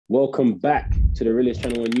Welcome back to the realest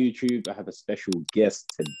channel on YouTube. I have a special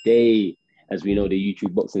guest today. As we know, the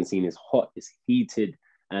YouTube boxing scene is hot, it's heated,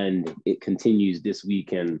 and it continues this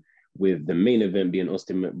weekend with the main event being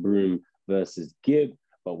Austin McBroom versus Gibb.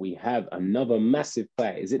 But we have another massive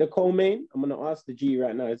fight. Is it the co-main? I'm going to ask the G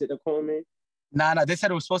right now. Is it the co-main? Nah. They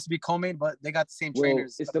said it was supposed to be co-main, but they got the same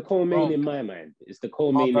trainers. It's the co-main in my mind. It's the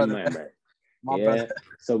co-main in my mind. My brother.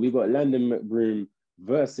 So we got Landon McBroom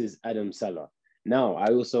versus Adam Saleh. Now, I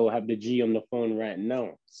also have the G on the phone right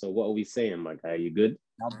now. So what are we saying, my guy? You good?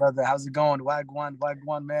 My brother, how's it going? Wagwan,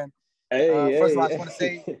 man. Hey, first of all, I just want to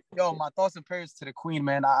say, my thoughts and prayers to the Queen,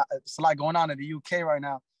 man. It's a lot going on in the UK right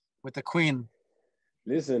now with the Queen.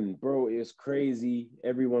 Listen, bro, it's crazy.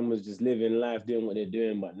 Everyone was just living life, doing what they're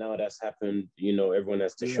doing, but now that's happened. You know, everyone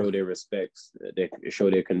has to show their respects, show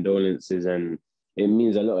their condolences, and it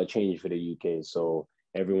means a lot of change for the UK. So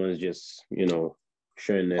everyone's just,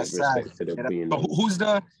 showing their respect to the Queen.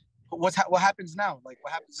 So what happens now? Like,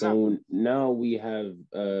 what happens now? So now we have,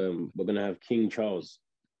 we're gonna have King Charles.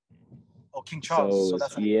 Oh, King Charles.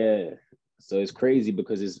 So it's crazy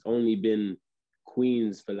because it's only been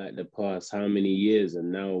queens for like the past how many years,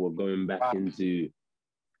 and now we're going back into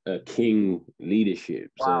a king leadership.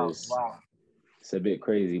 So it's a bit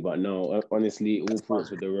crazy, but no, honestly, all thoughts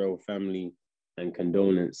with the royal family and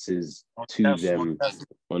condolences to them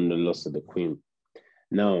on the loss of the Queen.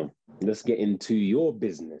 Now, let's get into your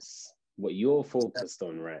business, what you're focused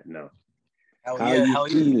on right now. How are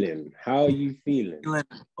you feeling?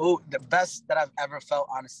 Oh, the best that I've ever felt,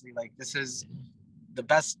 honestly. Like, this is the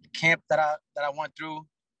best camp that I went through,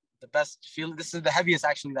 the best feeling. This is the heaviest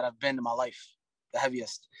actually that I've been in my life. The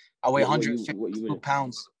heaviest. I weigh 152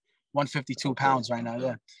 pounds, 152 pounds right now.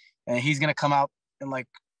 Yeah. And he's going to come out in like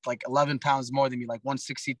 11 pounds more than me, like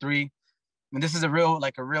 163. I mean, this is a real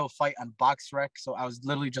fight on BoxRec. So I was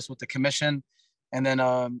literally just with the commission. And then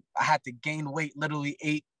I had to gain weight, literally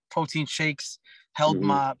 8 protein shakes, held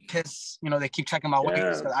my piss. They keep checking my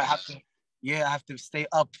weight. So I have to stay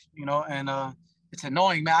up, and it's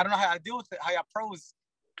annoying, man. I don't know how I deal with it, how y'all pros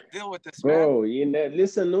deal with this, bro, man.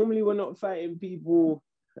 Listen, normally we're not fighting people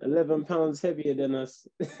 11 pounds heavier than us.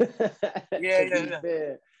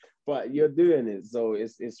 Fair, but you're doing it, so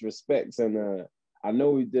it's respect. And I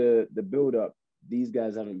know the build-up, these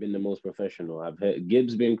guys haven't been the most professional. I've heard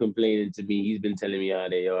Gibbs been complaining to me. He's been telling me how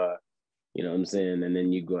they are, you know what I'm saying? And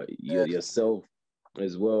then you got yourself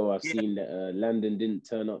as well. I've seen that Landon didn't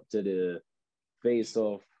turn up to the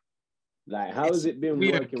face-off. Like, how has it been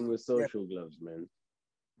working with social gloves, man?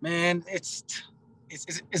 Man, it's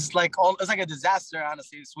like a disaster,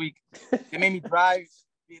 honestly, this week. They made me drive.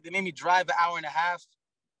 They made me drive an hour and a half.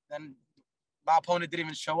 Then my opponent didn't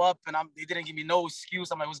even show up, and they didn't give me no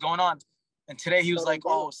excuse. I'm like, what's going on? And today he was like,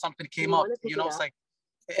 oh, something came up. It's like,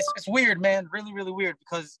 it's weird, man. Really, really weird,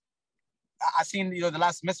 because I seen, the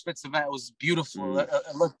last Misfits event. It was beautiful. It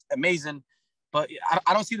looked amazing. But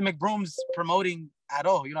I don't see the McBrooms promoting at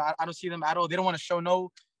all. I don't see them at all. They don't want to show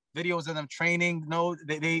no videos of them training. No,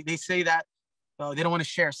 they say that they don't want to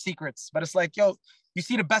share secrets. But it's like, yo, you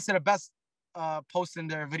see the best of the best posting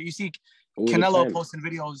their video. You see Canelo posting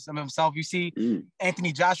videos of himself. You see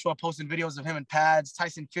Anthony Joshua posting videos of him in pads.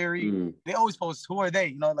 Tyson Fury. They always post. Who are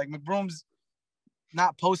they? Like McBroom's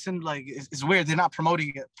not posting. Like, it's weird. They're not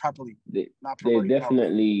promoting it properly. They've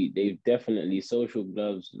definitely social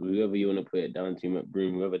gloves, whoever you want to put it down to,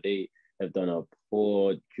 McBroom, whoever, they have done a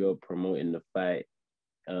poor job promoting the fight.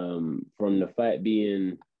 From the fight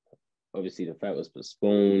being, obviously the fight was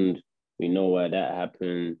postponed. We know why that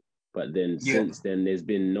happened. But then since then, there's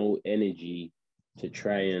been no energy to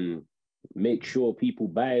try and make sure people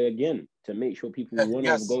buy again, to make sure people want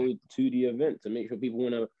to go to the event, to make sure people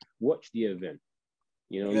want to watch the event.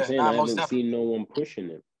 You know what I'm saying? I haven't seen no one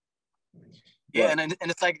pushing it. Yeah, and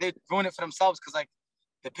it's like they ruin it for themselves, because like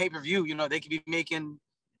the pay-per-view, they could be making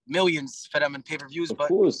millions for them in pay-per-views.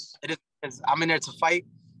 But it is, I'm in there to fight,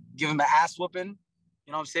 give them an ass whooping,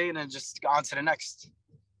 you know what I'm saying, and just go on to the next.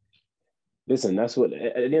 Listen, that's what,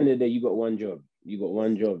 at the end of the day, you got one job. You got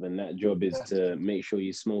one job, and that job is to make sure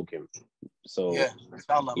you smoke him. So,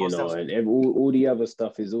 and all the other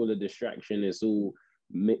stuff is all a distraction. It's all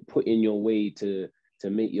put in your way to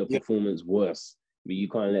make your performance worse. But you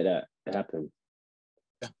can't let that happen.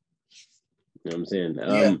 You know what I'm saying?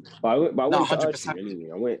 But I wanted to ask you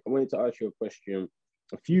anyway. I wanted to ask you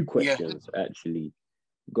a few questions actually.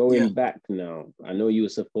 Going back now, I know you were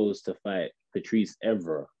supposed to fight Patrice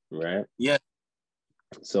Evra, right? Yeah.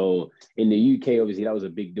 So in the UK, obviously, that was a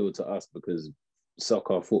big deal to us because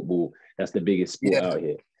soccer, football, that's the biggest sport out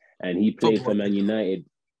here. And he played for Man United.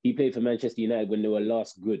 He played for Manchester United when they were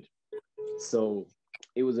last good. So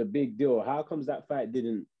it was a big deal. How comes that fight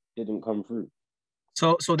didn't didn't come through?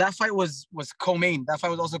 So that fight was co-main. That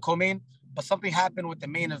fight was also co-main, but something happened with the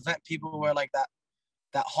main event. People were like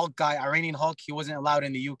that Hulk guy, Iranian Hulk. He wasn't allowed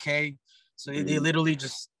in the UK, so they literally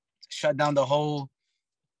just shut down the whole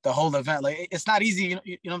event. Like it's not easy, you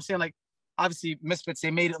know what I'm saying? Like obviously Misfits, they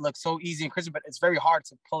made it look so easy and crazy, but it's very hard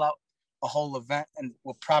to pull out a whole event and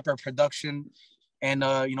with proper production and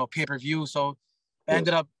pay-per-view. So it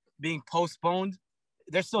ended up being postponed.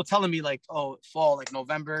 They're still telling me like, oh, fall, like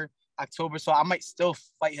November, October. So I might still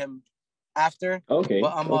fight him after. Okay.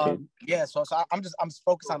 But so I'm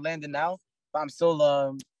focused on Landon now, but I'm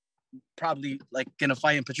still probably like gonna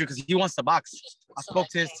fight him Patrick because he wants to box. I spoke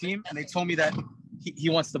to his team and they told me that he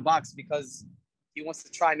wants to box because he wants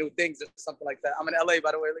to try new things or something like that. I'm in LA,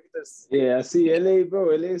 by the way. Look at this. Yeah, I see LA,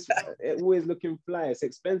 bro. LA's always looking fly. It's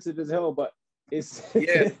expensive as hell, but it's UK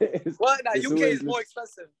is more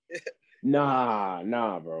expensive.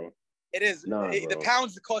 Nah, bro. It is. The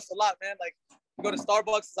pounds cost a lot, man. Like you go to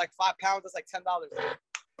Starbucks, it's like £5. It's like $10.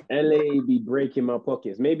 LA be breaking my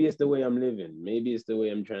pockets. Maybe it's the way I'm living. Maybe it's the way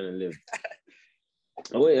I'm trying to live.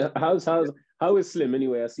 Oh, wait, how is Slim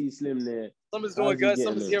anyway? I see Slim there. Slim is doing good.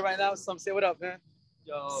 Slim is here right now. Some say what up, man.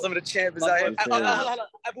 Yo, some of the champions out here.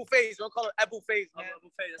 Abu Faze. Don't call it Abu Faze, man.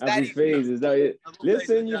 Abu Faze, is that it?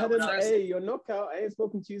 Listen, you had your knockout. I ain't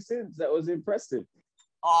spoken to you since. That was impressive.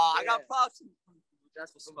 Oh, I got props.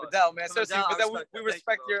 That's what's up. Without, man. Seriously, we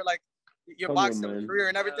respect your boxing career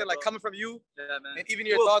and everything. Like coming from you, man. And even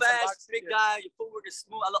your thoughts on boxing. Big guy, your footwork is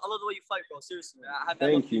smooth. I love the way you fight, bro. Seriously, man.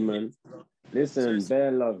 Thank you, man. Listen,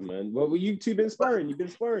 bare love, man. What were you two been sparring? You've been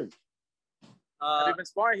sparring. Have you been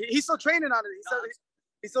sparring? He's still training on it.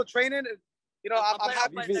 He's still training. You know, I'm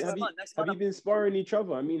happy. Have you been sparring each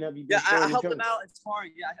other? I mean, have you been? Yeah, I helped him out in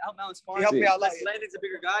sparring. Yeah, I helped him out in sparring. He helped me out. Like Landon's a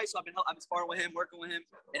bigger guy, so I've been sparring with him, working with him.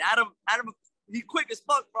 And Adam, he's quick as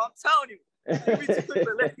fuck, bro. I'm telling you.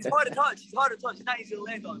 He's hard to touch. He's not easy to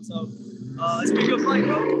land on. So it's been a good fight,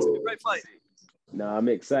 bro. It's been a great fight. Nah, I'm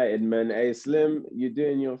excited, man. Hey, Slim, you're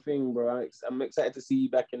doing your thing, bro. I'm excited to see you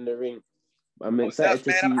back in the ring. I'm excited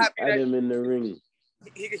to see Adam in the ring.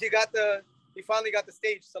 He finally got the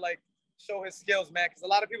stage to like show his skills, man. Because a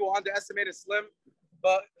lot of people underestimated Slim,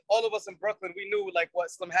 but all of us in Brooklyn, we knew like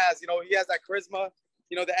what Slim has. You know, he has that charisma,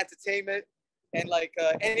 you know, the entertainment, and like,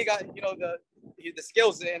 and he got, you know, the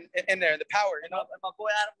skills in there and the power. You know, my boy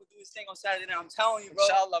Adam will do his thing on Saturday night. I'm telling you, bro.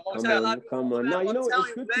 Inshallah, come on. Now you know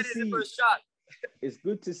it's good to see. It's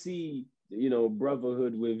good to see, you know,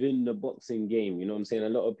 brotherhood within the boxing game. You know what I'm saying? A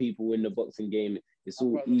lot of people in the boxing game, it's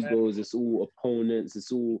all egos, it's all opponents,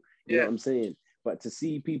 it's all, you know what I'm saying? But to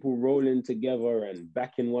see people rolling together and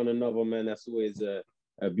backing one another, man, that's always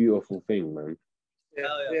a beautiful thing, man.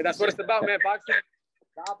 Yeah, that's what it's about, man. Boxing,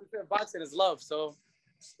 the opposite of boxing is love. So,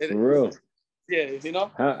 for real. Yeah, you know.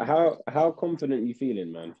 How confident you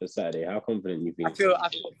feeling, man, for Saturday? How confident you feeling? I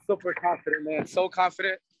feel super confident, man. So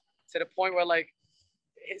confident to the point where like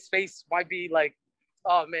his face might be like,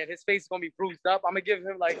 oh man, his face is gonna be bruised up. I'm gonna give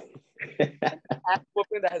him like an ass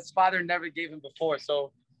whooping that his father never gave him before.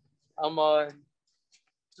 So I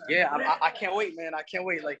can't wait, man. I can't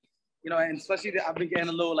wait. Like, you know, and especially I've been getting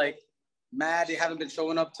a little like mad. They haven't been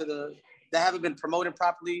showing up they haven't been promoting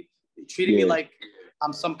properly. They treating me like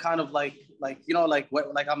I'm some kind of like you know, like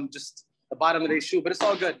I'm just the bottom of their shoe. But it's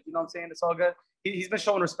all good. You know what I'm saying? It's all good. He's been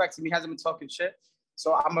showing respect to me. He hasn't been talking shit.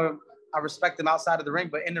 So I respect him outside of the ring,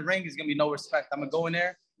 but in the ring, he's gonna be no respect. I'm gonna go in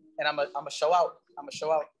there and I'm gonna show out.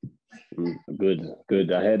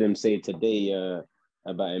 Good. I heard him say today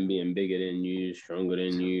about him being bigger than you, stronger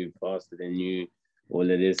than you, faster than you, all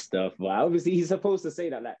of this stuff. But obviously, he's supposed to say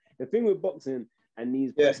that. Like the thing with boxing and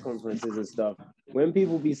these press conferences and stuff, when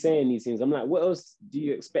people be saying these things, I'm like, what else do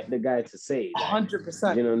you expect the guy to say?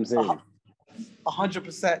 100%. You know what I'm saying?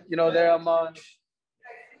 100%. You know, they're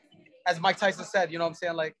as Mike Tyson said, you know what I'm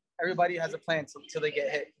saying? Like, everybody has a plan till they get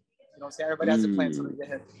hit. You know what I'm saying? Everybody has a plan till they get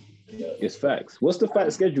hit. It's facts. What's the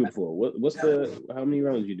fight scheduled for? How many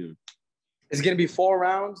rounds you doing? It's going to be 4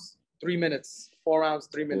 rounds, 3 minutes. 4 rounds,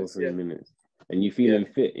 3 minutes. 3 minutes. And you feeling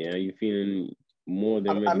fit, yeah? You feeling more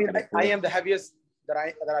than ready? I mean, I am the heaviest that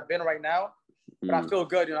I've been right now, but I feel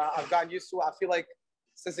good. You know, I've gotten used to it. I feel like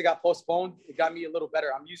since it got postponed, it got me a little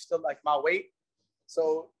better. I'm used to like my weight.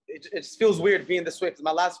 So it just feels weird being this weight. Because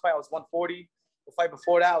my last fight, I was 140. The fight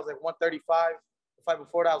before that, I was like 135. The fight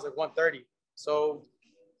before that, I was like 130. So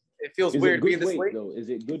it feels weird being this weight. Though? Is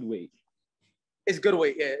it good weight? It's good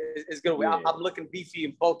weight, yeah. It's good weight. Yeah. I'm looking beefy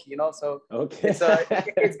and bulky, you know. So okay,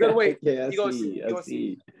 it's good weight. Yeah, I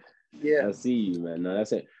see. Yeah, I see you, man. No,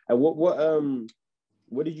 that's it. And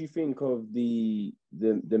what did you think of the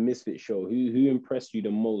Misfits show? Who impressed you the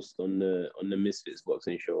most on the Misfits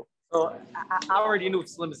boxing show? So I already knew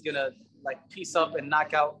Slim was gonna like piece up and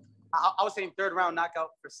knock out. I was saying third round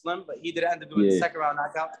knockout for Slim, but he did end up doing the second round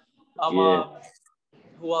knockout.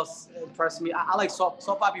 Who else impressed me? I like Soul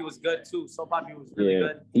Papi was good too. Soul Papi was really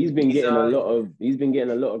good. He's been getting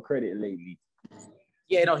a lot of credit lately.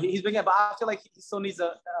 Yeah, no, he's been getting, but I feel like he still needs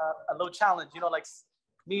a little challenge. You know, like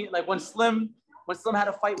me, like when Slim had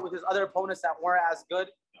a fight with his other opponents that weren't as good,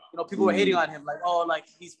 you know, people were hating on him, like, oh, like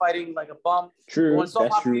he's fighting like a bum. True,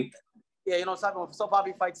 that's true. Yeah, you know, when Soul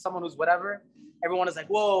Papi fights someone who's whatever, everyone is like,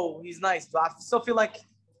 whoa, he's nice. But I still feel like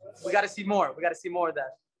we got to see more. We got to see more of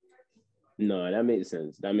that. No, that makes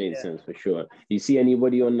sense. That makes sense for sure. You see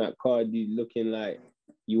anybody on that card you looking like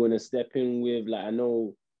you want to step in with? Like, I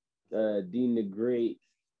know Dean the Great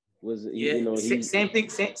was, you know, same thing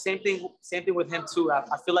with him too.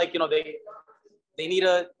 I feel like, you know, they need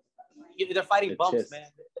they're fighting bumps, man.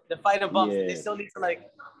 They're fighting bumps. They still need to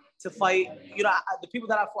fight. You know, the people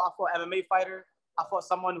that I fought MMA fighter. I fought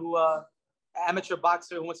someone who amateur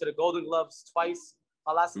boxer who went to the Golden Gloves twice.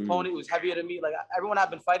 My last opponent was heavier than me. Like everyone I've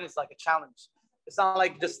been fighting is like a challenge. It's not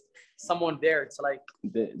like just someone there to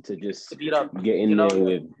just beat up, get in there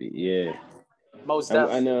with most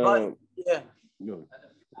definitely. No.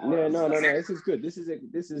 This is good. This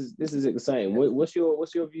is exciting. What's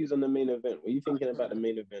your views on the main event? What are you thinking about the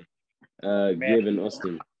main event? Gib and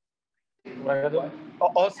Austin.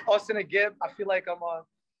 Austin and Gib. I feel like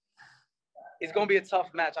it's gonna be a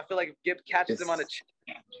tough match. I feel like if Gib catches him on the chin,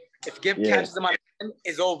 catches him on the chin,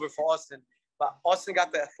 it's over for Austin. But Austin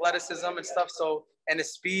got the athleticism and stuff, and the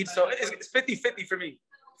speed. So it's 50-50 for me.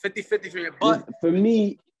 50-50 for me. But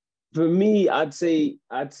for me, I'd say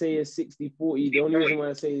it's 60-40. The only reason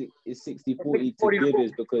why I say it's 60-40 to Gib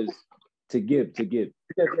is because to give.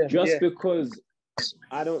 Because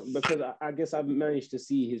I guess I've managed to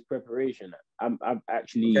see his preparation. I've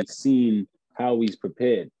actually seen how he's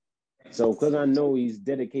prepared. So because I know he's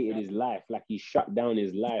dedicated his life, like he shut down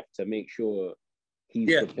his life to make sure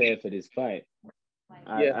he's prepared for this fight.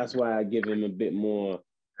 That's why I give him a bit more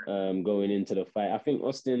going into the fight. I think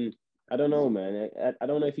Austin, I don't know, man. I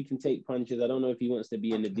don't know if he can take punches. I don't know if he wants to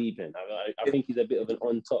be in the deep end. I think he's a bit of an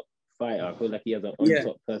on-top fighter. I feel like he has an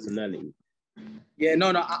on-top personality. Yeah,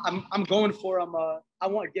 no, I'm going for him. I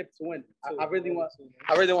want Gib to win. I really want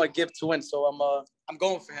Gib to win. So I'm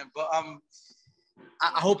going for him. But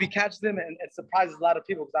I hope he catches him and surprises a lot of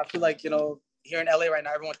people because I feel like, you know, here in LA right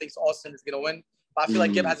now, everyone thinks Austin is gonna win. But I feel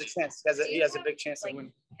like Gib has a chance. He has a big chance to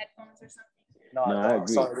win. Headphones or something? No, I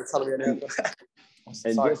agree. Sorry, they're telling me that.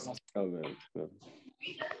 Sorry.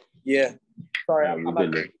 Yeah. Sorry,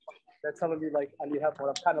 they're telling me like I need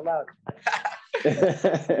headphones. I'm kind of loud.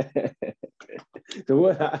 So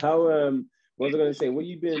what was I gonna say? What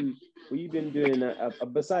you been doing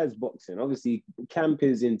besides boxing? Obviously, camp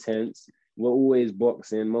is intense. We're always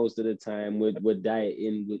boxing most of the time. We're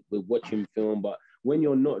dieting. We're watching film. But when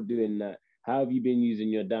you're not doing that, how have you been using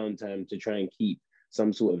your downtime to try and keep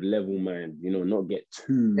some sort of level mind? You know, not get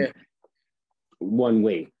too one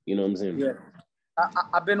way. You know what I'm saying? Yeah.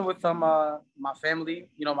 I've been with my family.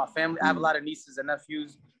 You know, my family. I have a lot of nieces and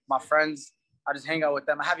nephews. My friends. I just hang out with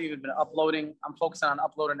them. I haven't even been uploading. I'm focusing on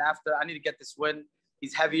uploading after. I need to get this win.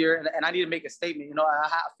 He's heavier, and I need to make a statement. You know, I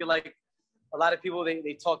feel like a lot of people,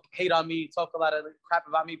 they hate on me, talk a lot of crap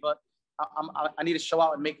about me, but I need to show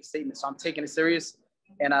out and make a statement. So I'm taking it serious.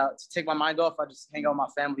 And to take my mind off, I just hang out with my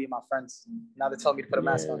family and my friends. Now they're telling me to put a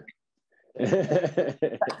mask on.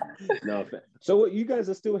 No, so what, you guys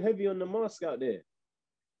are still heavy on the mask out there?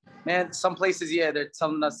 Man, some places, they're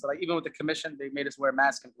telling us, like, even with the commission, they made us wear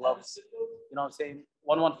masks and gloves. You know what I'm saying?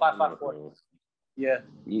 11554. Yeah.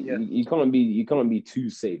 You can't be too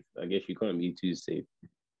safe. I guess you can't be too safe.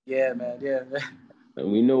 Yeah, man. Yeah.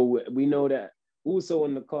 And we know that. Also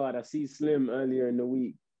on the card, I see Slim earlier in the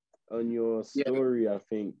week on your story, I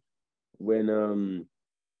think, when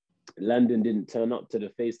Landon didn't turn up to the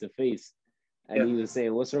face-to-face. And he was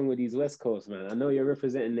saying, what's wrong with these West Coast, man? I know you're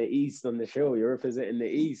representing the East on the show. You're representing the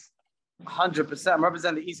East. 100%. I'm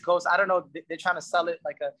representing the East Coast. I don't know. They're trying to sell it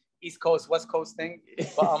like a East Coast, West Coast thing.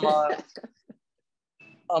 But hold up.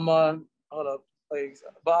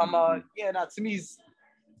 But to me,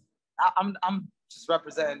 I'm just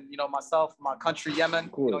representing, you know, myself, my country, Yemen.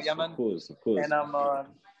 Yemen. Of course. And I'm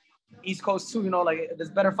East Coast too. You know, like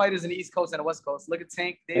there's better fighters in the East Coast and the West Coast. Look at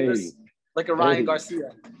Tank Davis. Look at Ryan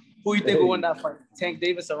Garcia. Who you think will win that fight? Tank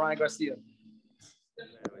Davis or Ryan Garcia?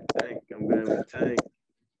 I'm going with Tank.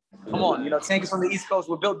 Come on, you know, Tank is from the East Coast.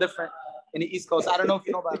 We're built different in the East Coast. I don't know if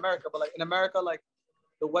you know about America, but like in America, like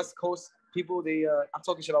the West Coast people, I'm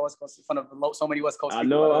talking shit about West Coast in front of so many West Coast people. I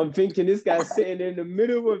know, I'm thinking this guy's sitting in the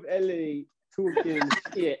middle of LA talking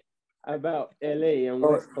shit about LA and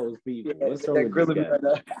West Coast people. Yeah, what's wrong with this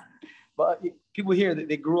guy? But people here,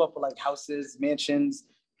 they grew up with like houses, mansions,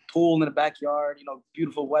 pool in the backyard,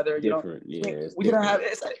 beautiful weather. Different, yeah. We didn't have.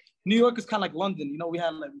 It's like New York is kind of like London. We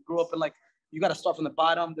grew up in like, you got to start from the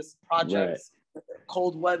bottom. This projects,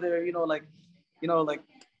 cold weather. Like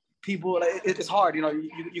people. Like, it's hard.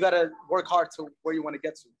 You got to work hard to where you want to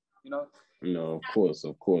get to. No, of course,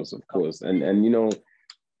 and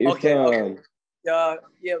if, okay. Yeah,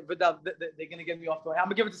 but they're gonna get me off the way. I'm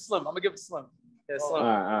gonna give it to Slim. Yeah, Slim. All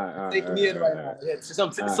right. Take me in right now. Yeah,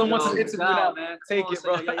 someone's interview now, man. Take it,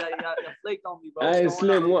 bro. Yeah, flaked on me, bro. Hey,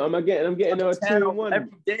 Slim, what am I getting? I'm getting a 2-1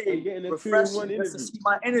 every day. I'm getting a 2-1 interview. To see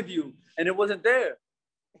my interview, and it wasn't there.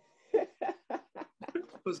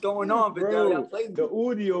 What's going on, bro? The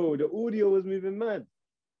audio was moving mad.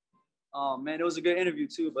 Oh man, it was a good interview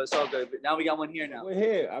too, but it's all good. But now we got one here now. We're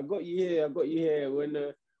here. I got you here.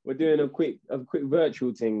 We're doing a quick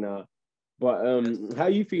virtual thing now. But how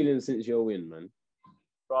you feeling since your win, man?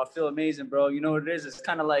 Bro, I feel amazing, bro. You know what it is? It's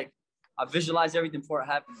kind of like I visualized everything before it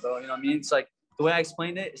happened, bro. You know what I mean? It's like the way I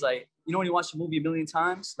explained it is like, when you watch a movie a million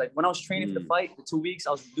times, like when I was training for the fight for 2 weeks,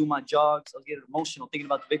 I was doing my jogs, I was getting emotional thinking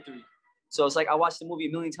about the victory. So it's like I watched the movie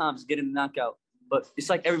a million times, getting the knockout. But it's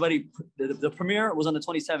like everybody, the premiere was on the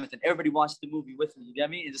 27th, and everybody watched the movie with me. You get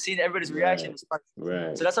me? And to see everybody's reaction was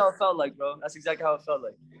right. So that's how it felt like, bro. That's exactly how it felt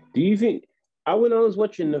like. Do you think? When I was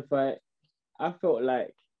watching the fight, I felt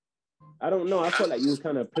like, I don't know, I felt like you was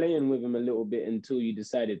kind of playing with him a little bit until you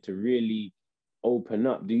decided to really open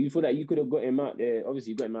up. Do you feel that you could have got him out there?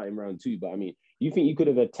 Obviously, you got him out in round 2, but I mean, you think you could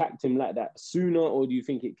have attacked him like that sooner, or do you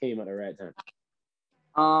think it came at the right time?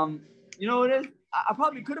 You know what it is? I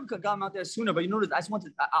probably could have got him out there sooner, but you notice I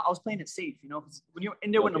was playing it safe, because when you're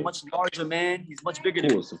in there with a much larger man, he's much bigger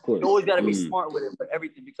than you. Of course. You always got to be smart with it for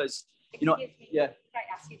everything, because, yeah. Can I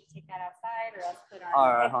ask you to take that outside or else put on all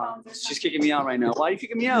right, huh? She's kicking me out right now. Why are you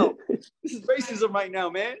kicking me out? This is racism right now,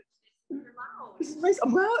 man. This is racism.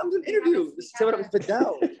 I'm loud. I'm doing an interview. Say what up to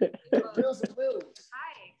Fidel. Hi.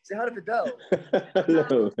 Say hi to Fidel.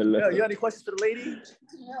 Hello. Yo, you got any questions for the lady?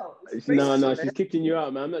 No, she's kicking you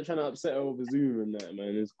out, man. I'm not trying to upset her over Zoom and that,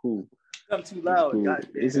 man. It's cool. I'm too loud. Cool.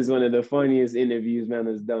 This is one of the funniest interviews man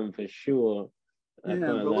has done for sure. Yeah,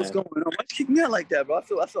 bro, what's going on? Why you kick me out like that, bro? I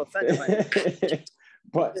feel offended right now.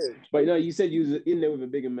 But you said you was in there with a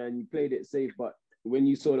bigger man. You played it safe, but when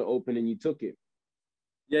you saw the opening, you took it.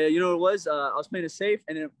 Yeah, you know what it was? I was playing it safe,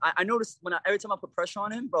 and then I noticed every time I put pressure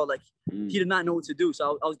on him, bro, like he did not know what to do.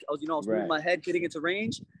 So I was moving my head, getting into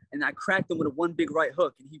range, and I cracked him with one big right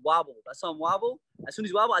hook, and he wobbled. I saw him wobble. As soon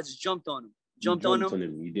as he wobbled, I just jumped on him. Jumped on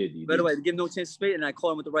him. You did. Right away, to give him no chance to spade, and I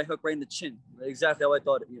caught him with the right hook right in the chin. Exactly how I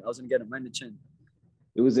thought I was gonna get him, right in the chin.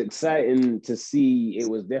 It was exciting to see. It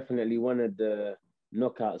was definitely one of the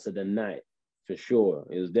knockouts of the night. For sure.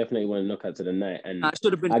 It was definitely one of the knockouts of the night. And it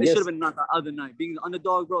should have been knockout of the night. Being the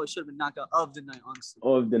underdog, bro, it should have been knockout of the night, honestly.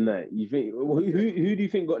 Of the night. You think who do you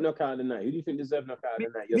think got knockout of the night? Who do you think deserved knockout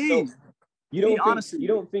of the night? Yourself? You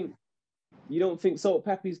don't think Salt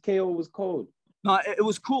Pappy's KO was cold? No, it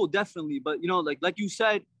was cool, definitely. But like you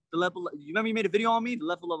said, the level, you remember you made a video on me, the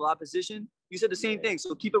level of opposition? You said the same thing.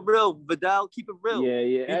 So keep it real, Vidal, keep it real.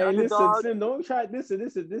 Yeah. Hey, listen, don't try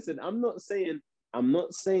listen. I'm not saying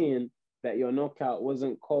that your knockout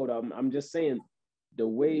wasn't cold. I'm just saying the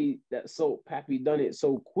way that Salt Pappy done it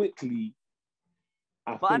so quickly.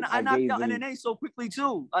 I knocked out NNA so quickly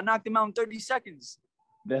too. I knocked him out in 30 seconds.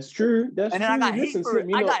 That's true. And then I got hate for it.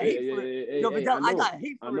 I got hate for it. I got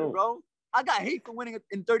hate for it, bro. I got hate for winning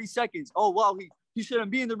in 30 seconds. Oh, wow. He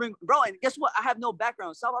shouldn't be in the ring. Bro, and guess what? I have no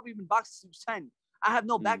background. Salt Pappy been boxing since 10. I have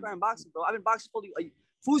no background in boxing, bro. I've been boxing for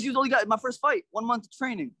Fuzi's only got my first fight, 1 month of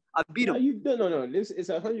training. I beat him. No. This is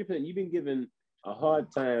 100%. You've been given a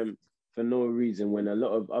hard time for no reason when a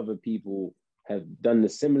lot of other people have done the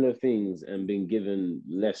similar things and been given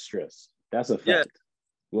less stress. That's a fact. Yeah.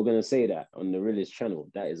 We're gonna say that on the Realist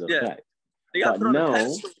channel. That is a fact. But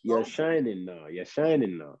now you're shining now.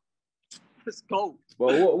 Let's go.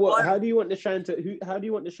 Well, what? How do you want the shine to? How do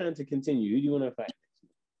you want the shine to continue? Who do you want to fight?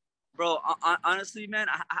 Bro, honestly, man,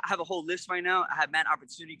 I have a whole list right now. I have mad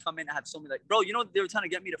opportunity coming. I have so many bro. They were trying to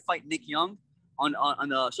get me to fight Nick Young on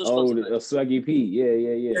the social. Swaggy P. Yeah.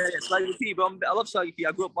 Yeah, Swaggy P, bro. I love Swaggy P.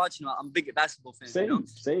 I grew up watching him. I'm a big basketball fan. Same.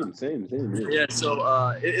 Yeah. So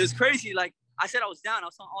it was crazy. Like I said, I was down. I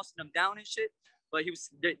was telling Austin I'm down and shit. But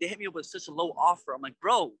they hit me up with such a low offer. I'm like,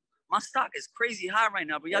 bro, my stock is crazy high right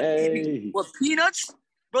now. But y'all hit me with peanuts,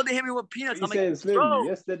 bro. They hit me with peanuts. I'm like, Slim, bro,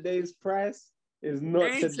 yesterday's price is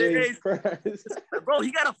not today's price. Bro,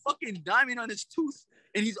 he got a fucking diamond on his tooth,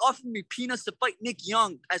 and he's offering me peanuts to fight Nick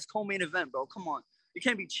Young as co-main event, bro. Come on. You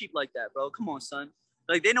can't be cheap like that, bro. Come on, son.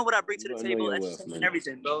 Like they know what I bring to the table worth, and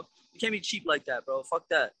everything, bro. You can't be cheap like that, bro. Fuck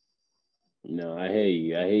that. No, I hear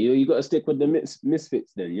you. You got to stick with the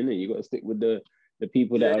misfits, then. You know, you got to stick with the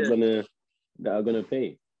people that are gonna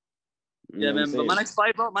pay. Yeah, man. But my next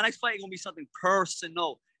fight ain't gonna be something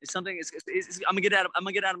personal. It's something. I'm gonna get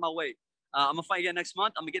out of my way. I'm gonna fight again next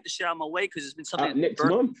month. I'm gonna get the shit out of my way because it's been something. Next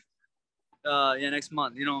month. Yeah, next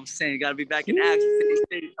month. You know what I'm saying? You gotta be back in action.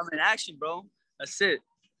 I'm in action, bro. That's it.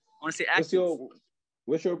 I want to say action.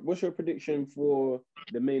 What's your prediction for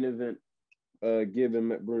the main event? Gib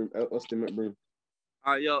and Austin McBroom.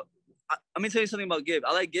 All right, yo. Let me tell you something about Gib.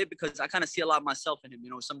 I like Gib because I kind of see a lot of myself in him. You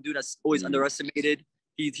know, some dude that's always underestimated.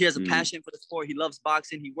 He has a passion for the sport. He loves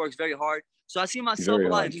boxing. He works very hard. So I see myself a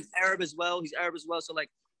lot. He's Arab as well. So like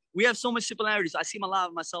we have so much similarities. I see a lot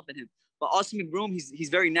of myself in him. But Austin McBroom, he's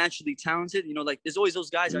very naturally talented. You know, like there's always those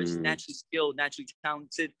guys that are just naturally skilled, naturally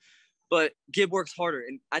talented. But Gib works harder.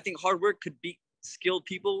 And I think hard work could beat skilled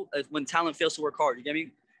people when talent fails to work hard. You get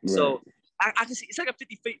me? Right. So I can see it's like a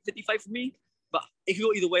 50 fight for me. But it can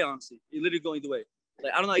go either way, honestly. It literally go either way.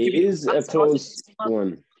 Like I don't know. It is a close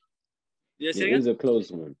one. Yeah, it is a close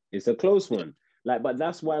one. It's a close one. Like, but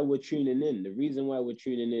that's why we're tuning in. The reason why we're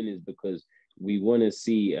tuning in is because we want to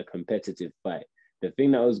see a competitive fight. The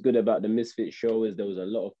thing that was good about the Misfit show is there was a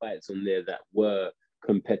lot of fights on there that were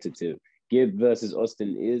competitive. Gib versus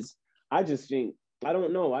Austin is. I just think I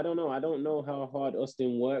don't know how hard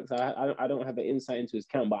Austin works. I don't have an insight into his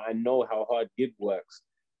camp, but I know how hard Gib works.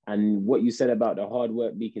 And what you said about the hard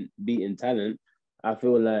work beating talent, I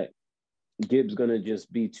feel like Gib's gonna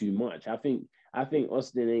just be too much. I think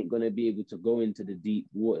Austin ain't gonna be able to go into the deep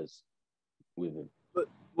waters with him. But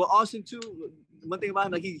Austin too, one thing about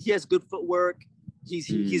him, like he has good footwork.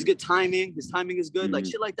 He's good timing. His timing is good. Like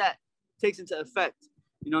shit like that takes into effect.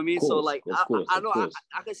 You know what I mean? Course, so like I know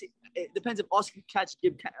I can see it depends if Austin can catch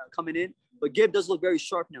Gib coming in, but Gib does look very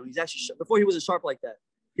sharp now. He's actually sharp. Before he wasn't sharp like that.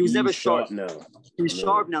 He was never sharp. Now. He's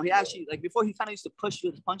sharp now. He actually, like, before he kind of used to push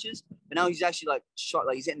with his punches, but now he's actually, like, sharp.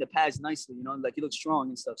 Like, he's hitting the pads nicely, you know? Like, he looks strong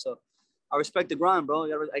and stuff. So, I respect the grind, bro.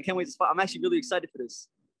 I can't wait to fight. I'm actually really excited for this.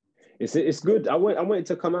 It's good. I wanted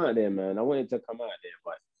to come out there, man.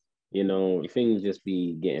 But, you know, things just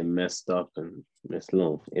be getting messed up, and it's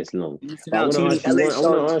long. I want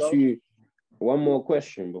to ask you one more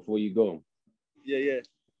question before you go. Yeah.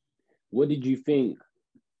 What did you think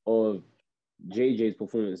of JJ's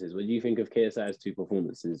performances? What do you think of KSI's 2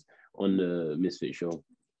 performances on the Misfit show?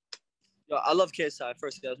 Yo, I love KSI.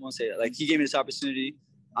 First, I just want to say that. Like, he gave me this opportunity.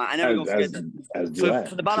 I never gonna forget that.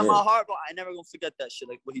 From the bottom of my heart, bro, I never gonna forget that shit,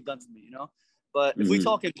 like what he done for me, you know? But if we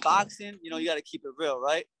talking boxing, you know, you got to keep it real,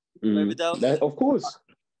 right? Of course.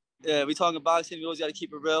 Yeah, we talking boxing, we always got to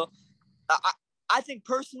keep it real. I think,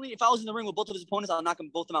 personally, if I was in the ring with both of his opponents, I'll knock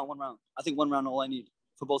them both out 1 round. I think 1 round all I need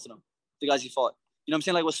for both of them, the guys he fought. You know what I'm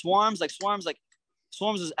saying? Like with Swarms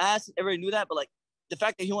was ass. Everybody knew that, but like the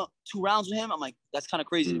fact that he went 2 rounds with him, I'm like, that's kind of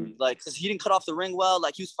crazy to me. Like, because he didn't cut off the ring well.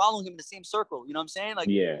 Like, he was following him in the same circle. You know what I'm saying? Like,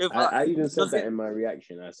 yeah, I even said that in my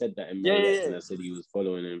reaction. I said I said he was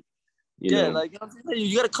following him. You know? Like, you know what I'm saying?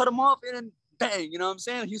 You got to cut him off and then bang. You know what I'm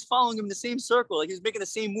saying? He was following him in the same circle. Like, he was making the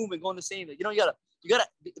same movement, going the same. Like, you know, you gotta.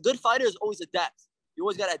 Good fighters always adapt. You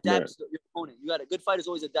always gotta adapt to your opponent. Good fighters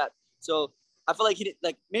always adapt. So I feel like he did.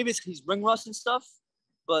 Like, maybe it's he's ring rust and stuff.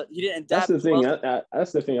 But he didn't adapt. That's the thing.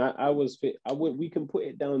 That's the thing. We can put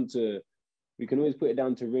it down to. We can always put it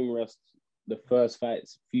down to ring rust. The first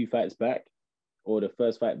few fights back, or the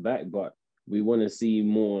first fight back. But we want to see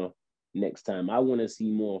more next time. I want to see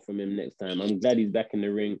more from him next time. I'm glad he's back in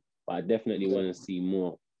the ring, but I definitely want to see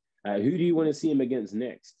more. Who do you want to see him against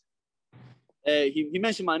next? He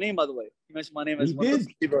mentioned my name, by the way. He mentioned my name as one of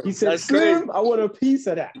the He said, Slim, I want a piece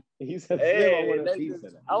of that. He said, Slim, I want a piece of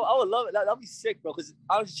that. I would love it. That'd be sick, bro. Because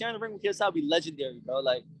I was sharing the ring with KSI would be legendary, bro.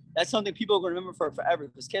 Like, that's something people are going to remember for forever.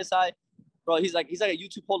 Because KSI, bro, he's like a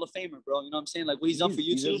YouTube Hall of Famer, bro. You know what I'm saying? Like, what he's done for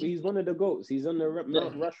YouTube. He's one of the GOATs. He's on the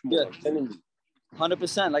Mount Rushmore. I'm telling you.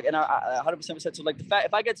 100%. Like, and I 100% said, so, like, the fact,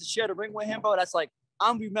 if I get to share the ring with him, bro, that's like,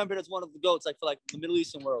 I'm remembered as one of the GOATs, like, for, like, the Middle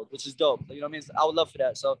Eastern world, which is dope. Like, you know what I mean? So I would love for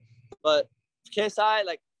that. So, but KSI,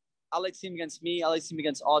 like, I like to see him against me. I like to see him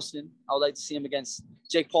against Austin. I would like to see him against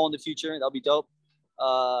Jake Paul in the future. That'll be dope.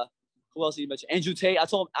 Who else did you mention? Andrew Tate. I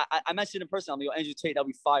told him, I mentioned in person. I'm like, Andrew Tate, that'll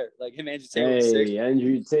be fire. Like, him and Andrew Tate. Hey,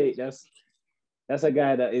 Andrew Tate. That's a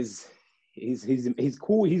guy that is, he's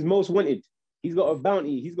cool. He's most wanted. He's got a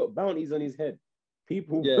bounty. He's got bounties on his head.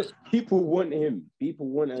 People want him. People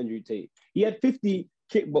want Andrew Tate. He had 50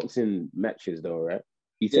 kickboxing matches though, right?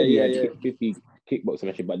 He said he had 50 kickboxing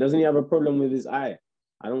matches, but doesn't he have a problem with his eye?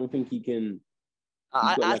 I don't think he can.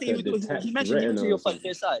 I think he mentioned he'll fight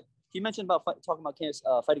KSI. he mentioned about talking about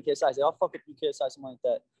fighting KSI. I said, I'll fuck with you, KSI, something like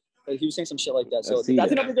that. Like, he was saying some shit like that. So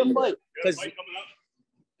that's another good fight.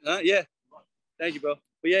 Yeah. Thank you, bro.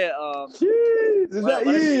 But yeah, jeez, is that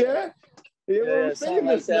you? Yeah. Yeah,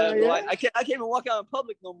 famous now, yeah? I can't even walk out in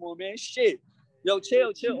public no more, man. Shit. Yo,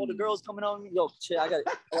 chill. All the girls coming on. Yo, chill. I gotta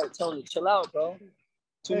tell them to chill out, bro.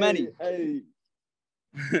 Too many. Hey.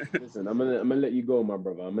 Listen, I'm gonna let you go, my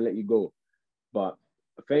brother. I'm gonna let you go. But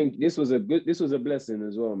I think this was a blessing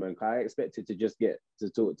as well, man. I expected to just get to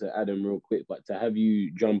talk to Adam real quick, but to have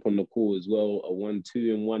you jump on the call as well, a 1,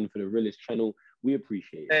 2, and 1 for the realest channel, we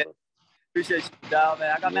appreciate it. Bro. Appreciate you, Dal,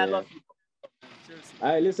 man. I got mad love for you. Seriously.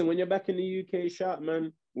 All right, listen, when you're back in the UK, shout,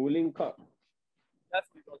 man. We'll link up.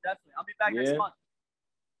 Definitely, bro. Definitely. I'll be back next month.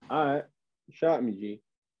 All right. Shout me, G.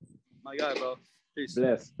 My guy, bro. Peace.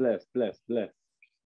 Bless.